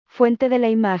Fuente de la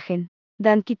imagen.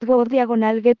 Dan Kitword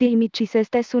 /Getty Images.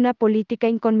 Esta es una política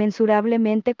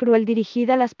inconmensurablemente cruel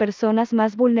dirigida a las personas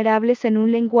más vulnerables en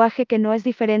un lenguaje que no es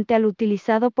diferente al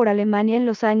utilizado por Alemania en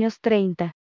los años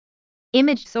 30.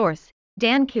 Image source,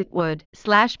 Dan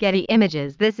Kitwood/Getty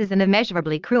Images. This is an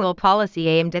immeasurably cruel policy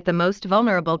aimed at the most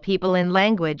vulnerable people in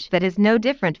language that is no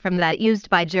different from that used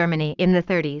by Germany in the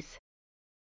 30s.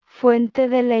 Fuente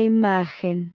de la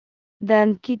imagen.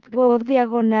 Dan Kitword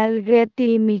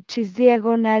 /Getty Images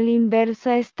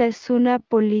 /inversa. Esta es una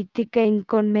política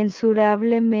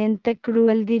inconmensurablemente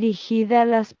cruel dirigida a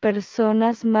las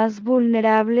personas más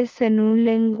vulnerables en un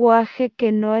lenguaje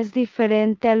que no es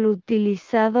diferente al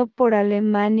utilizado por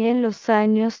Alemania en los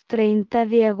años 30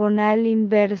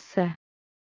 /inversa.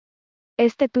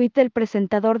 Este tuit del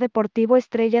presentador deportivo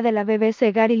estrella de la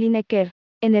BBC Gary Lineker,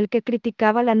 en el que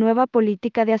criticaba la nueva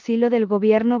política de asilo del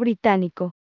gobierno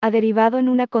británico, ha derivado en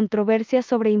una controversia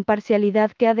sobre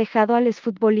imparcialidad que ha dejado al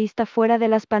exfutbolista fuera de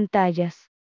las pantallas.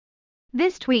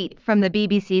 This tweet from the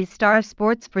BBC's Star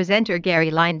Sports presenter Gary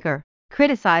Lineker,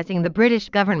 criticizing the British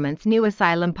government's new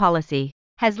asylum policy,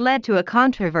 has led to a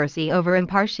controversy over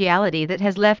impartiality that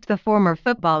has left the former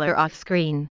footballer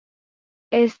off-screen.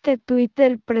 Este tuit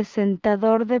del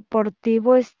presentador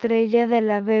deportivo estrella de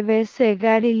la BBC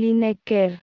Gary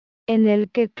Lineker, en el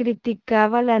que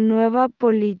criticaba la nueva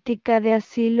política de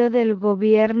asilo del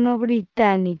gobierno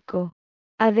británico,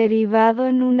 ha derivado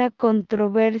en una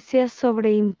controversia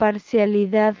sobre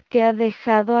imparcialidad que ha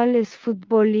dejado al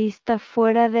exfutbolista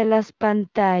fuera de las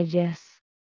pantallas.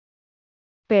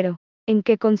 Pero, ¿en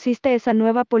qué consiste esa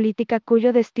nueva política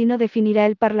cuyo destino definirá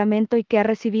el Parlamento y que ha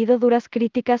recibido duras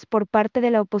críticas por parte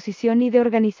de la oposición y de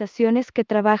organizaciones que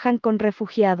trabajan con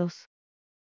refugiados?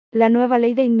 La nueva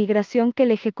ley de inmigración que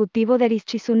el Ejecutivo de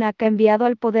Rishi Sunak ha enviado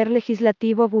al Poder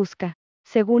Legislativo busca,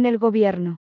 según el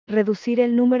gobierno, reducir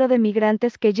el número de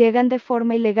migrantes que llegan de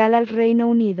forma ilegal al Reino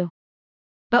Unido.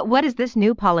 But what is this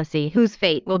new policy whose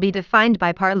fate will be defined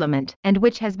by Parliament and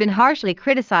which has been harshly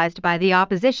criticized by the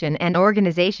opposition and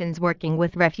organizations working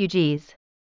with refugees?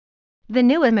 The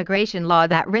new immigration law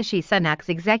that Rishi Sunak's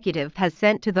executive has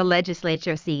sent to the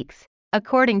legislature seeks,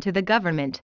 according to the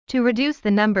government, to reduce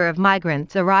the number of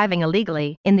migrants arriving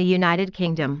illegally in the United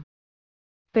Kingdom.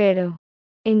 Pero,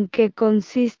 ¿en qué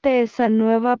consiste esa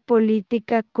nueva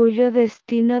política cuyo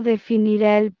destino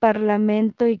definirá el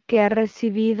Parlamento y que ha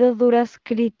recibido duras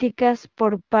críticas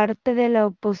por parte de la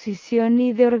oposición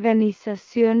y de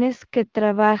organizaciones que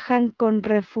trabajan con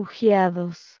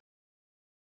refugiados?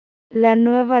 La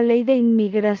nueva ley de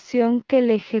inmigración que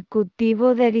el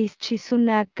Ejecutivo de Rishi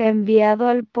Sunak ha enviado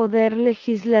al Poder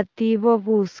Legislativo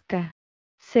busca,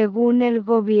 según el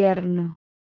gobierno,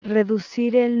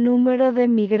 reducir el número de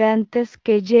migrantes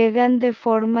que llegan de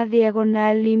forma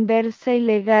ilegal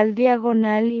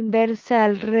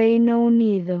al Reino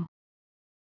Unido.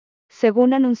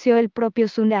 Según anunció el propio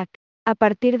Sunak, a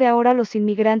partir de ahora los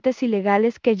inmigrantes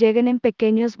ilegales que lleguen en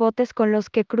pequeños botes con los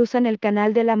que cruzan el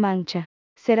Canal de la Mancha,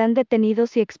 serán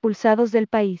detenidos y expulsados del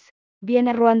país, bien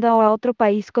a Ruanda o a otro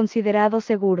país considerado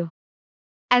seguro.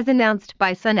 As announced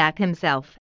by Sunak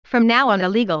himself, from now on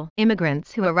illegal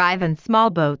immigrants who arrive in small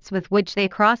boats with which they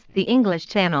cross the English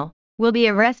Channel, will be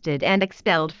arrested and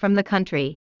expelled from the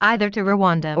country, either to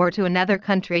Rwanda or to another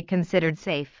country considered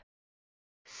safe.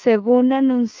 Según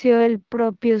anunció el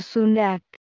propio Sunak,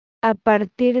 a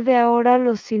partir de ahora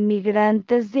los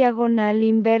inmigrantes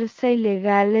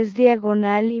ilegales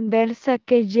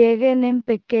que lleguen en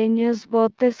pequeños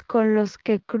botes con los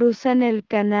que cruzan el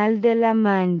Canal de la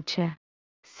Mancha,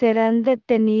 serán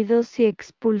detenidos y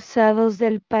expulsados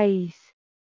del país,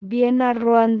 bien a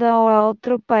Ruanda o a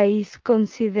otro país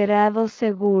considerado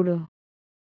seguro.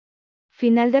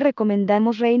 Final de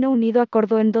recomendamos. Reino Unido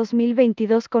acordó en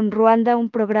 2022 con Ruanda un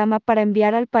programa para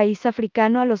enviar al país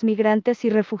africano a los migrantes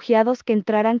y refugiados que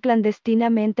entraran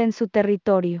clandestinamente en su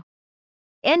territorio.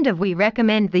 End of. We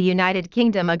recommend. The United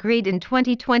Kingdom agreed in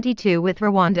 2022 with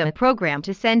Rwanda a program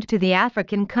to send to the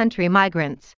African country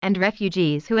migrants and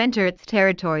refugees who enter its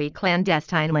territory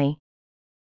clandestinely.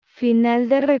 Final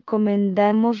de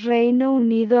recomendamos. Reino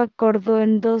Unido acordó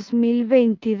en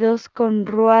 2022 con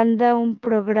Ruanda un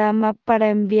programa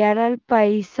para enviar al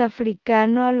país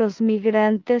africano a los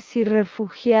migrantes y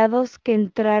refugiados que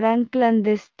entraran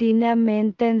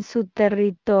clandestinamente en su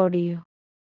territorio.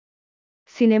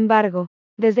 Sin embargo,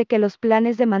 desde que los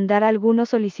planes de mandar a algunos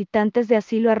solicitantes de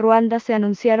asilo a Ruanda se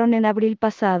anunciaron en abril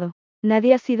pasado,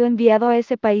 nadie ha sido enviado a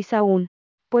ese país aún,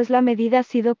 pues la medida ha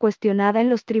sido cuestionada en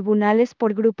los tribunales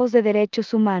por grupos de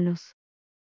derechos humanos.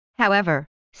 However,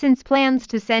 since plans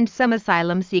to send some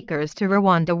asylum seekers to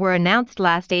Rwanda were announced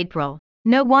last April,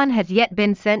 No one has yet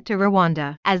been sent to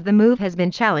Rwanda, as the move has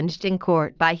been challenged in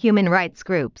court by human rights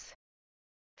groups.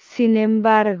 Sin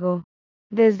embargo,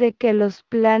 desde que los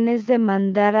planes de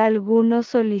mandar a algunos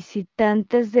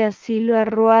solicitantes de asilo a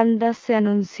Ruanda se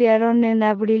anunciaron en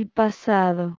abril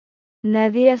pasado,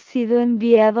 nadie ha sido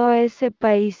enviado a ese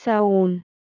país aún,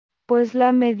 pues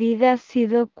la medida ha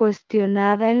sido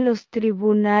cuestionada en los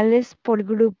tribunales por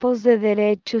grupos de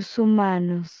derechos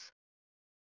humanos.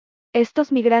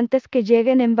 Estos migrantes que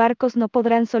lleguen en barcos no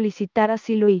podrán solicitar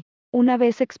asilo y, una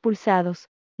vez expulsados,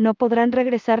 no podrán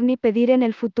regresar ni pedir en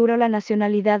el futuro la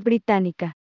nacionalidad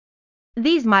británica.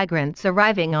 These migrants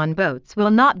arriving on boats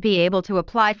will not be able to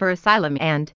apply for asylum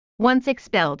and, once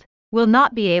expelled, will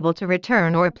not be able to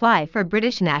return or apply for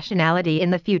British nationality in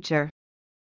the future.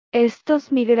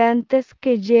 Estos migrantes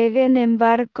que lleguen en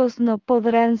barcos no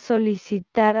podrán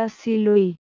solicitar asilo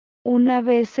y, una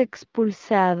vez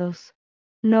expulsados,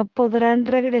 no podrán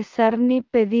regresar ni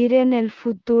pedir en el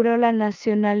futuro la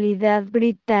nacionalidad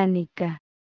británica.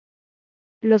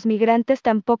 Los migrantes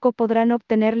tampoco podrán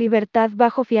obtener libertad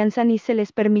bajo fianza ni se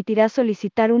les permitirá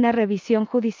solicitar una revisión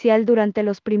judicial durante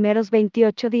los primeros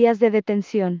 28 días de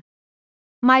detención.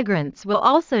 Migrants will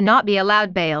also not be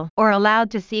allowed bail or allowed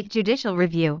to seek judicial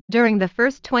review during the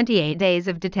first 28 days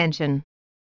of detention.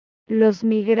 Los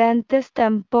migrantes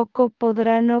tampoco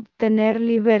podrán obtener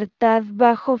libertad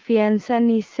bajo fianza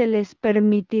ni se les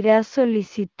permitirá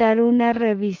solicitar una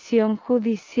revisión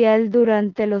judicial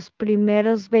durante los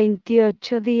primeros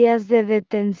 28 días de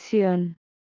detención.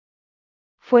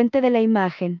 Fuente de la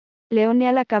imagen. Leone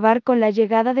al acabar con la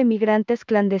llegada de migrantes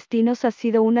clandestinos ha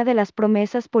sido una de las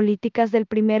promesas políticas del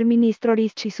primer ministro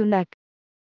Rishi Sunak.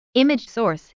 Image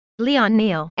source. Leon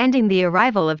Neal. Ending the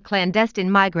arrival of clandestine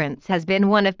migrants has been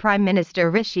one of Prime Minister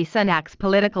Rishi Sunak's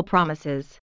political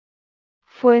promises.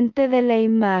 Fuente de la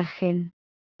imagen.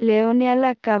 Leone al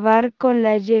acabar con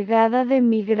la llegada de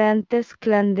migrantes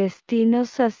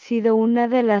clandestinos ha sido una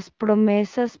de las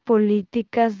promesas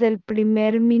políticas del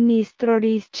primer ministro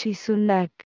Rishi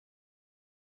Sunak.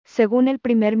 Según el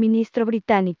primer ministro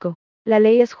británico, la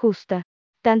ley es justa,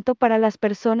 tanto para las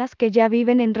personas que ya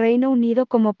viven en Reino Unido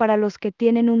como para los que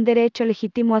tienen un derecho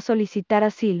legítimo a solicitar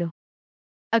asilo.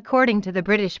 According to the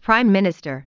British Prime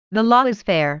Minister, the law is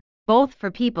fair, both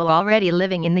for people already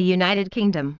living in the United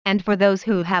Kingdom and for those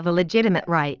who have a legitimate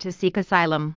right to seek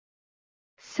asylum.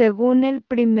 Según el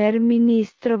primer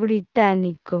ministro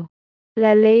británico,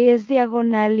 la ley es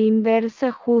diagonal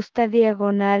inversa justa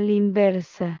diagonal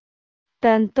inversa,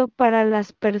 tanto para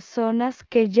las personas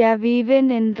que ya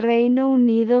viven en Reino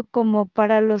Unido como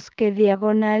para los que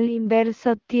diagonal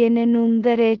inversa tienen un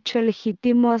derecho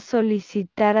legítimo a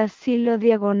solicitar asilo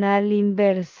diagonal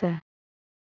inversa.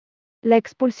 La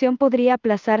expulsión podría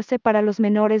aplazarse para los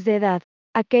menores de edad,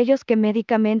 aquellos que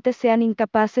médicamente sean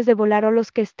incapaces de volar o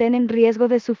los que estén en riesgo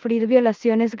de sufrir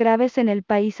violaciones graves en el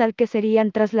país al que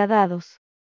serían trasladados.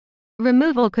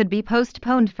 Removal could be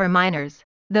postponed for minors,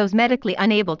 those medically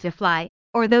unable to fly,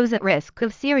 or those at risk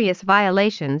of serious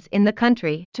violations in the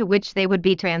country to which they would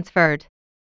be transferred.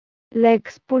 La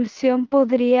expulsión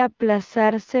podría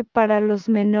aplazarse para los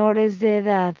menores de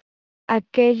edad,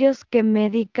 aquellos que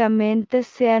médicamente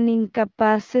sean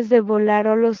incapaces de volar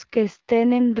o los que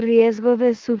estén en riesgo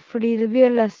de sufrir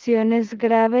violaciones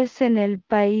graves en el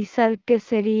país al que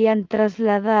serían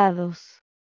trasladados.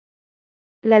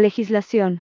 La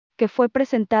legislación, que fue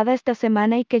presentada esta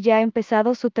semana y que ya ha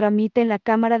empezado su trámite en la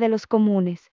Cámara de los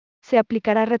Comunes, se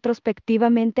aplicará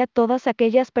retrospectivamente a todas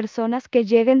aquellas personas que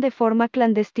lleguen de forma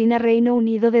clandestina a Reino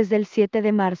Unido desde el 7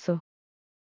 de marzo.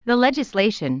 The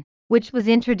legislation, which was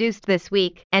introduced this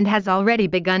week and has already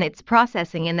begun its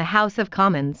processing in the House of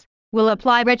Commons, will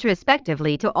apply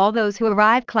retrospectively to all those who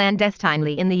arrive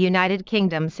clandestinely in the United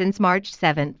Kingdom since March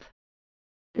 7.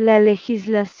 La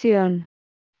legislación,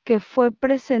 que fue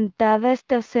presentada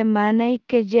esta semana y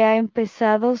que ya ha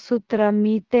empezado su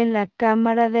trámite en la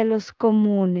Cámara de los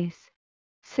Comunes,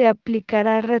 se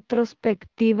aplicará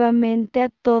retrospectivamente a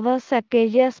todas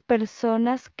aquellas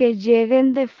personas que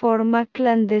lleguen de forma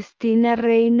clandestina a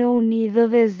Reino Unido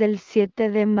desde el 7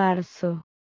 de marzo.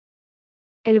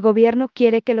 El gobierno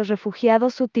quiere que los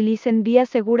refugiados utilicen vías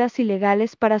seguras y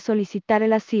legales para solicitar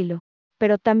el asilo,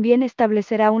 pero también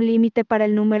establecerá un límite para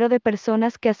el número de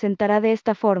personas que asentará de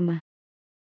esta forma.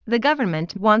 The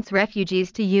government wants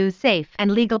refugees to use safe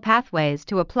and legal pathways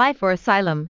to apply for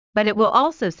asylum, but it will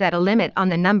also set a limit on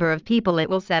the number of people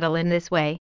it will settle in this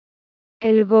way.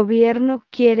 El gobierno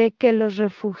quiere que los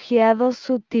refugiados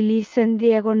utilicen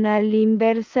diagonal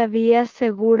inversa vías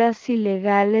seguras y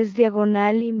legales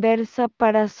diagonal inversa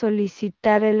para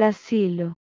solicitar el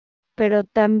asilo, pero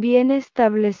también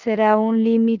establecerá un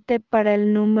límite para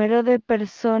el número de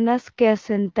personas que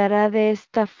asentará de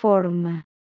esta forma.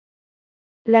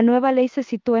 La nueva ley se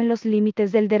sitúa en los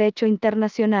límites del derecho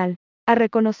internacional, ha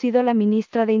reconocido la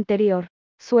ministra de Interior,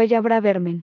 Suella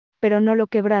Braverman, pero no lo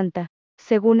quebranta,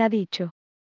 según ha dicho.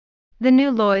 The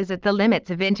new law is at the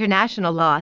limits of international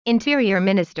law, Interior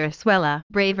Minister Suella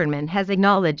Braverman has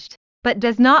acknowledged, but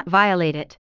does not violate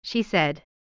it, she said.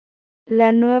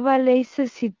 La nueva ley se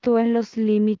sitúa en los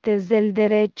límites del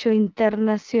derecho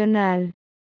internacional,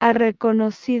 ha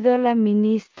reconocido la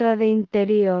ministra de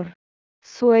Interior,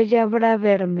 Suella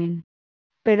Braverman,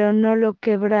 pero no lo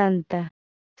quebranta,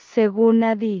 según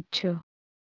ha dicho.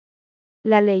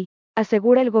 La ley,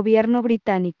 asegura el gobierno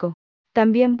británico,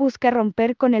 también busca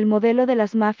romper con el modelo de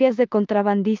las mafias de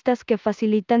contrabandistas que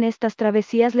facilitan estas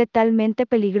travesías letalmente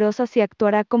peligrosas y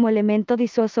actuará como elemento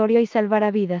disuasorio y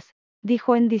salvará vidas,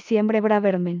 dijo en diciembre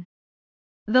Braverman.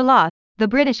 The law, the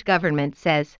British government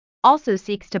says, also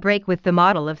seeks to break with the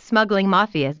model of smuggling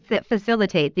mafias that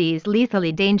facilitate these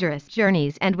lethally dangerous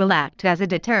journeys and will act as a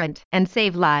deterrent and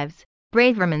save lives,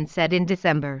 Braverman said in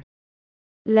December.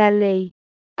 La ley,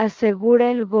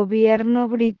 asegura el gobierno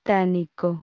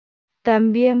británico,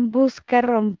 también busca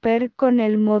romper con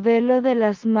el modelo de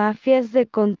las mafias de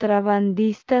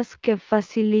contrabandistas que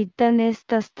facilitan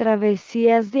estas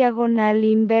travesías diagonal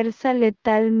inversa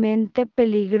letalmente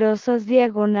peligrosas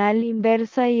diagonal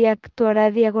inversa y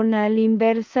actuará diagonal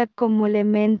inversa como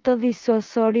elemento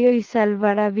disuasorio y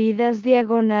salvará vidas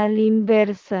diagonal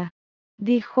inversa,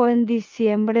 dijo en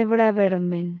diciembre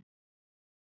Braverman.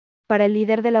 Para el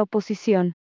líder de la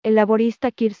oposición, el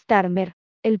laborista Keir Starmer,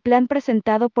 el plan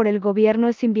presentado por el gobierno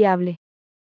es inviable.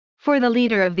 For the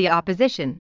leader of the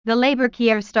opposition, the Labour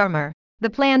Keir Starmer, the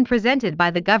plan presented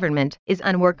by the government is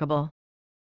unworkable.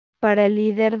 Para el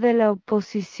líder de la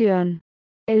oposición,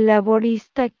 el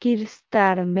laborista Keir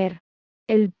Starmer,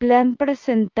 el plan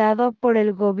presentado por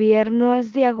el gobierno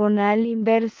es diagonal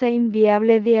inversa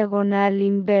inviable diagonal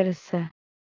inversa.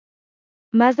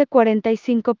 Más de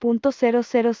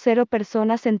 45.000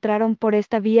 personas entraron por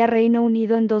esta vía Reino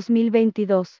Unido en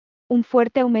 2022, un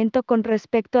fuerte aumento con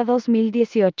respecto a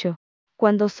 2018,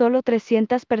 cuando solo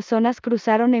 300 personas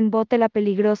cruzaron en bote la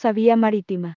peligrosa vía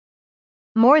marítima.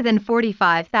 More than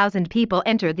 45,000 people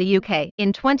entered the UK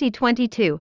in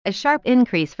 2022, a sharp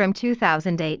increase from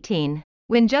 2018,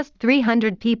 when just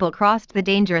 300 people crossed the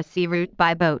dangerous sea route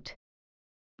by boat.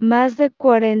 Más de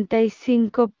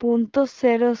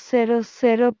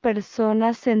 45.000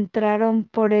 personas entraron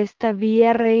por esta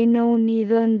vía Reino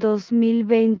Unido en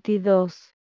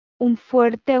 2022, un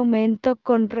fuerte aumento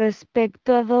con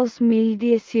respecto a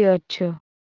 2018,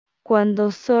 cuando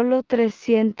solo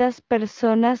 300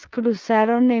 personas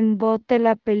cruzaron en bote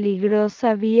la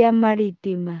peligrosa vía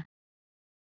marítima.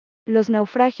 Los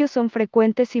naufragios son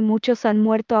frecuentes y muchos han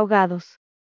muerto ahogados.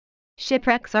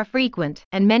 Shipwrecks are frequent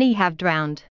and many have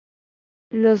drowned.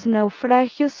 Los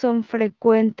naufragios son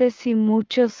frecuentes y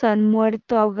muchos han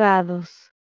muerto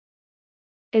ahogados.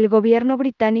 El gobierno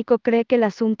británico cree que el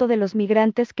asunto de los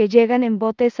migrantes que llegan en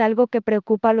bote es algo que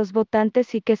preocupa a los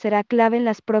votantes y que será clave en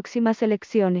las próximas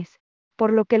elecciones,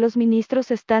 por lo que los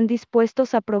ministros están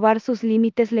dispuestos a probar sus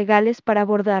límites legales para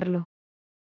abordarlo.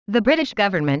 The British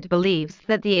government believes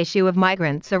that the issue of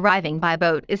migrants arriving by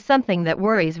boat is something that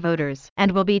worries voters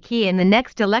and will be key in the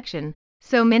next election,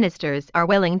 so ministers are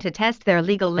willing to test their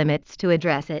legal limits to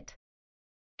address it.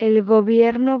 El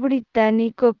gobierno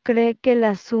británico cree que el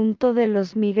asunto de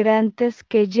los migrantes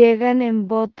que llegan en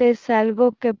bote es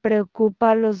algo que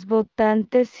preocupa a los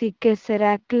votantes y que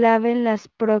será clave en las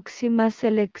próximas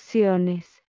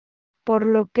elecciones, por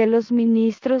lo que los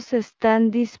ministros están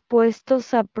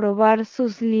dispuestos a probar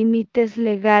sus límites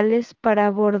legales para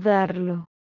abordarlo.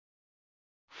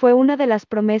 Fue una de las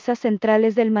promesas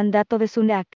centrales del mandato de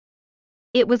Sunak.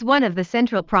 It was one of the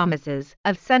central promises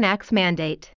of Sunak's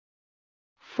mandate.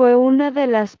 Fue una de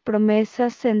las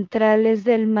promesas centrales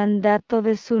del mandato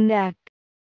de Sunak.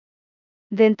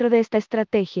 Dentro de esta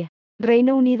estrategia,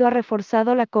 Reino Unido ha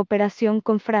reforzado la cooperación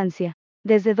con Francia,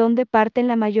 desde donde parten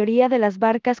la mayoría de las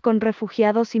barcas con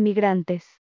refugiados y migrantes.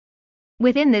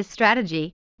 Within this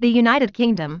strategy, the United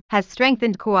Kingdom has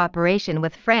strengthened cooperation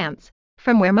with France,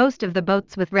 from where most of the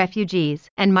boats with refugees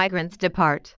and migrants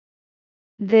depart.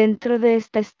 Dentro de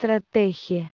esta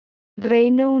estrategia,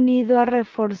 Reino Unido ha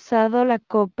reforzado la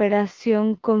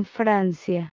cooperación con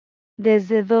Francia,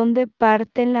 desde donde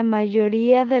parten la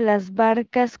mayoría de las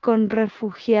barcas con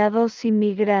refugiados y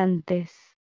migrantes.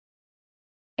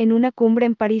 En una cumbre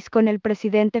en París con el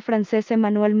presidente francés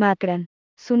Emmanuel Macron,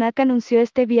 Sunak anunció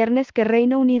este viernes que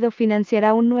Reino Unido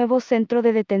financiará un nuevo centro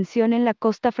de detención en la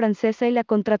costa francesa y la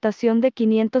contratación de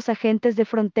 500 agentes de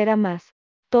frontera más,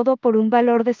 todo por un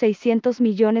valor de $600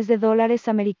 millones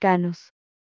americanos.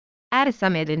 At a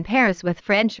summit in Paris with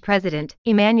French President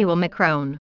Emmanuel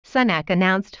Macron, Sunak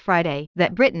announced Friday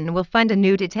that Britain will fund a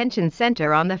new detention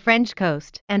center on the French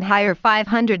coast and hire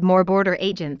 500 more border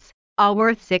agents, all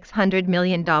worth $600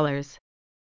 million.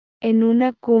 En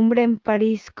una cumbre en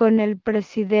París con el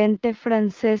presidente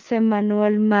francés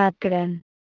Emmanuel Macron,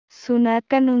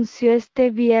 Sunak anunció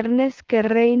este viernes que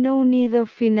Reino Unido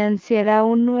financiará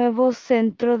un nuevo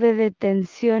centro de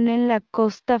detención en la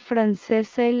costa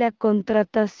francesa y la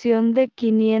contratación de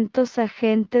 500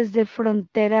 agentes de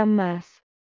frontera más,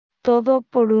 todo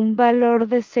por un valor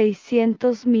de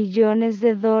 $600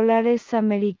 millones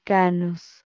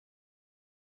americanos.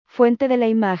 Fuente de la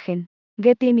imagen: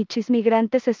 Getty Images.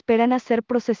 Migrantes esperan a ser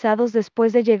procesados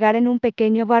después de llegar en un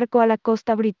pequeño barco a la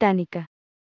costa británica.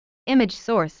 Image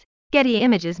source: Getty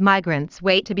Images. Migrants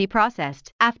wait to be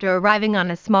processed after arriving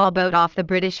on a small boat off the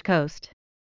British coast.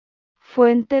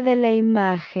 Fuente de la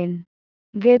imagen: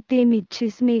 Getty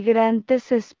Images.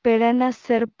 Migrantes esperan a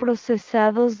ser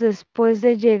procesados después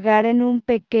de llegar en un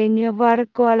pequeño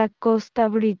barco a la costa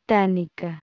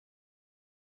británica.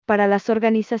 Para las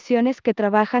organizaciones que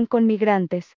trabajan con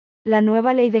migrantes, la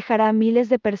nueva ley dejará a miles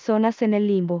de personas en el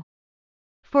limbo.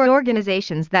 For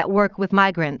organizations that work with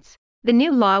migrants, the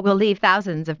new law will leave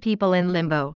thousands of people in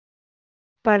limbo.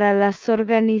 Para las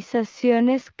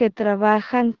organizaciones que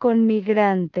trabajan con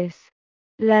migrantes,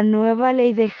 la nueva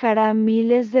ley dejará a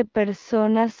miles de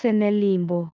personas en el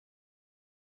limbo.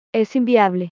 Es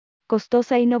inviable,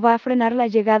 costosa y no va a frenar la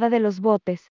llegada de los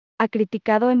botes, ha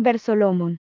criticado Enver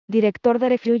Solomon, director de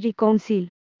Refugee Council,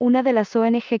 una de las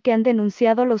ONG que han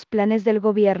denunciado los planes del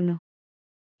gobierno.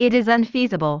 It is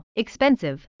unfeasible,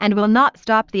 expensive, and will not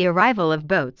stop the arrival of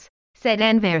boats, said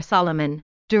Enver Solomon,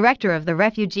 director of the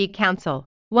Refugee Council,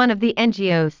 one of the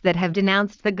NGOs that have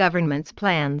denounced the government's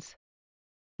plans.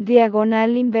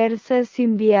 Diagonal inversa es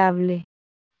inviable,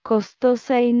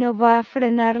 costosa y no va a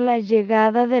frenar la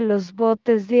llegada de los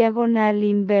botes. Diagonal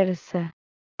inversa,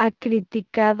 ha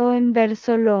criticado Enver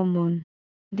Solomon,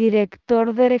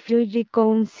 director de Refugee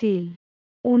Council,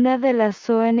 una de las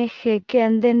ONG que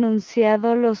han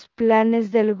denunciado los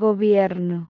planes del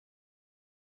gobierno.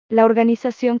 La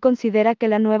organización considera que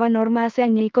la nueva norma hace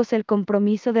añicos el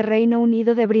compromiso de Reino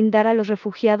Unido de brindar a los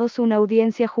refugiados una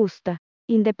audiencia justa,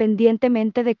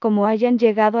 independientemente de cómo hayan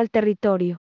llegado al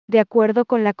territorio, de acuerdo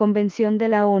con la Convención de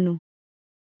la ONU.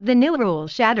 The new rule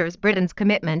shatters Britain's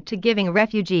commitment to giving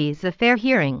refugees a fair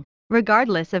hearing,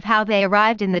 regardless of how they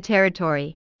arrived in the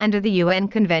territory, under the UN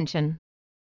Convention.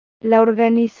 La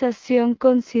organización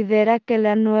considera que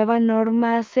la nueva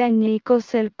norma hace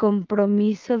añicos el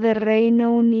compromiso de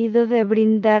Reino Unido de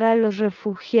brindar a los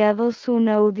refugiados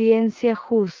una audiencia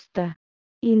justa,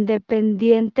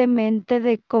 independientemente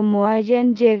de cómo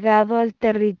hayan llegado al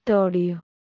territorio,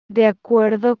 de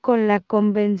acuerdo con la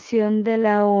Convención de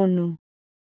la ONU.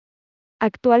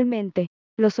 Actualmente,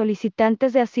 los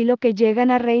solicitantes de asilo que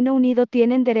llegan a Reino Unido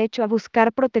tienen derecho a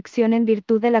buscar protección en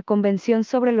virtud de la Convención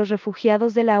sobre los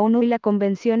Refugiados de la ONU y la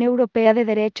Convención Europea de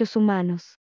Derechos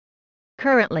Humanos.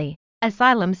 Currently,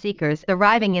 asylum seekers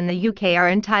arriving in the UK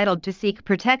are entitled to seek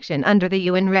protection under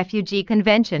the UN Refugee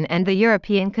Convention and the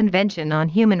European Convention on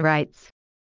Human Rights.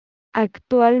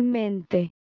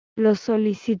 Actualmente, los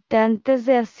solicitantes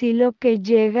de asilo que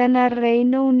llegan a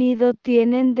Reino Unido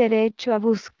tienen derecho a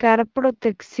buscar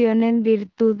protección en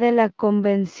virtud de la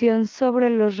Convención sobre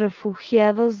los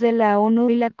Refugiados de la ONU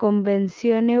y la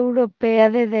Convención Europea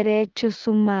de Derechos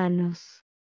Humanos.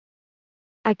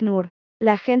 ACNUR,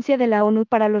 la Agencia de la ONU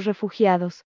para los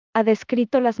Refugiados, ha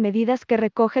descrito las medidas que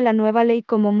recoge la nueva ley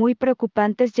como muy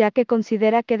preocupantes, ya que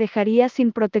considera que dejaría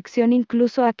sin protección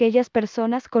incluso a aquellas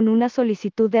personas con una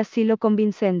solicitud de asilo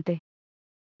convincente.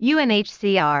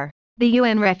 UNHCR, the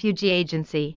UN Refugee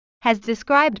Agency, has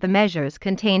described the measures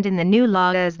contained in the new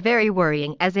law as very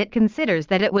worrying, as it considers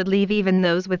that it would leave even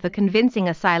those with a convincing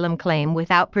asylum claim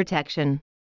without protection.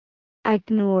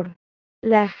 ACNUR,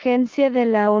 la Agencia de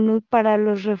la ONU para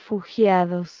los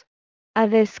Refugiados, ha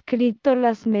descrito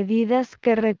las medidas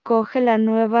que recoge la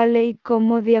nueva ley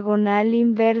como diagonal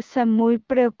inversa muy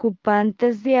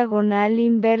preocupantes. Diagonal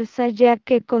inversa, ya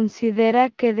que considera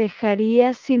que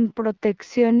dejaría sin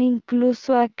protección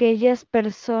incluso a aquellas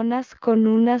personas con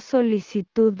una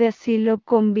solicitud de asilo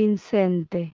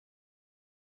convincente.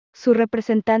 Su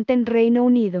representante en Reino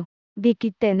Unido,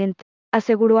 Vicky Tennant,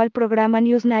 aseguró al programa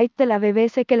Newsnight de la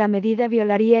BBC que la medida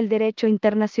violaría el derecho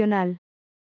internacional.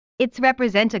 Its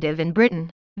representative in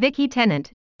Britain, Vicky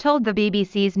Tennant, told the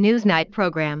BBC's Newsnight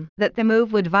program that the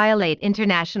move would violate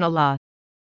international law.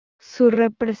 Su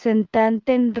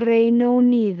representante en Reino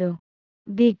Unido,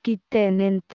 Vicky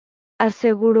Tennant,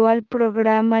 aseguró al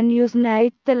programa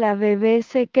Newsnight de la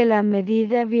BBC que la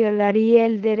medida violaría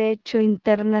el derecho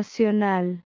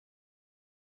internacional.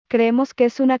 Creemos que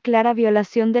es una clara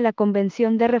violación de la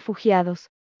Convención de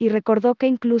Refugiados, y recordó que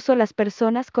incluso las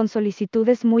personas con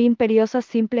solicitudes muy imperiosas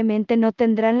simplemente no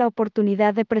tendrán la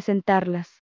oportunidad de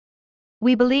presentarlas.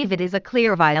 We believe it is a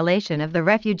clear violation of the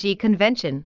Refugee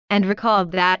Convention, and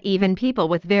recalled that even people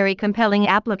with very compelling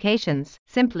applications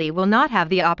simply will not have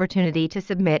the opportunity to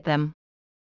submit them.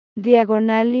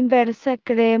 Diagonal inversa.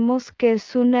 Creemos que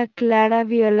es una clara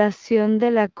violación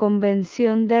de la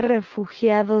Convención de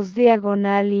Refugiados.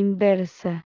 Diagonal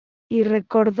inversa. Y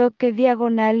recordó que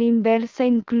diagonal inversa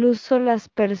incluso las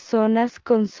personas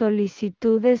con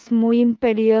solicitudes muy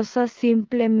imperiosas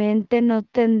simplemente no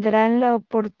tendrán la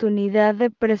oportunidad de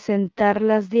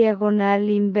presentarlas. Diagonal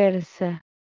inversa.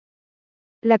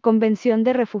 La Convención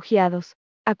de Refugiados,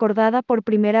 acordada por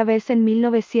primera vez en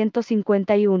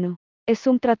 1951, es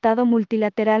un tratado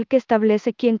multilateral que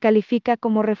establece quién califica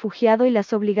como refugiado y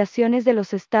las obligaciones de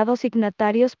los estados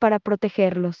signatarios para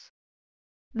protegerlos.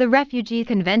 The Refugee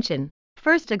Convention,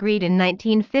 first agreed in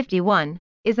 1951,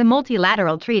 is a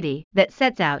multilateral treaty that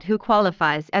sets out who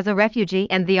qualifies as a refugee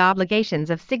and the obligations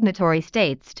of signatory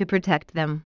states to protect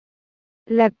them.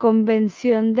 La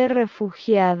Convención de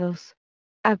Refugiados,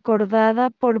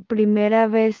 acordada por primera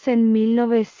vez en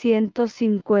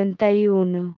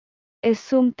 1951,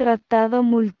 es un tratado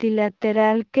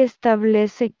multilateral que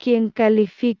establece quién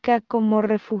califica como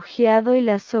refugiado y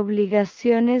las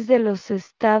obligaciones de los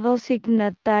estados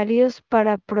signatarios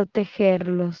para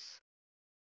protegerlos.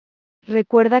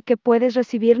 Recuerda que puedes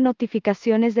recibir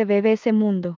notificaciones de BBC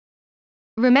Mundo.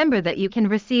 Remember that you can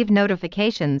receive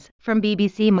notifications from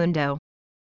BBC Mundo.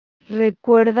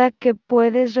 Recuerda que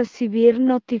puedes recibir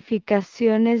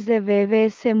notificaciones de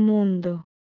BBC Mundo.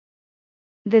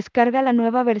 Descarga la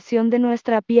nueva versión de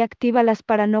nuestra app y actívalas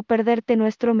para no perderte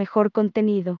nuestro mejor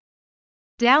contenido.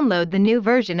 Download the new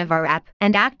version of our app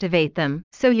and activate them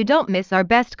so you don't miss our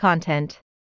best content.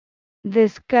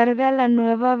 Descarga la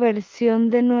nueva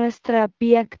versión de nuestra app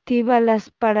y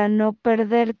actívalas para no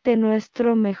perderte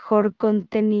nuestro mejor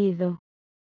contenido.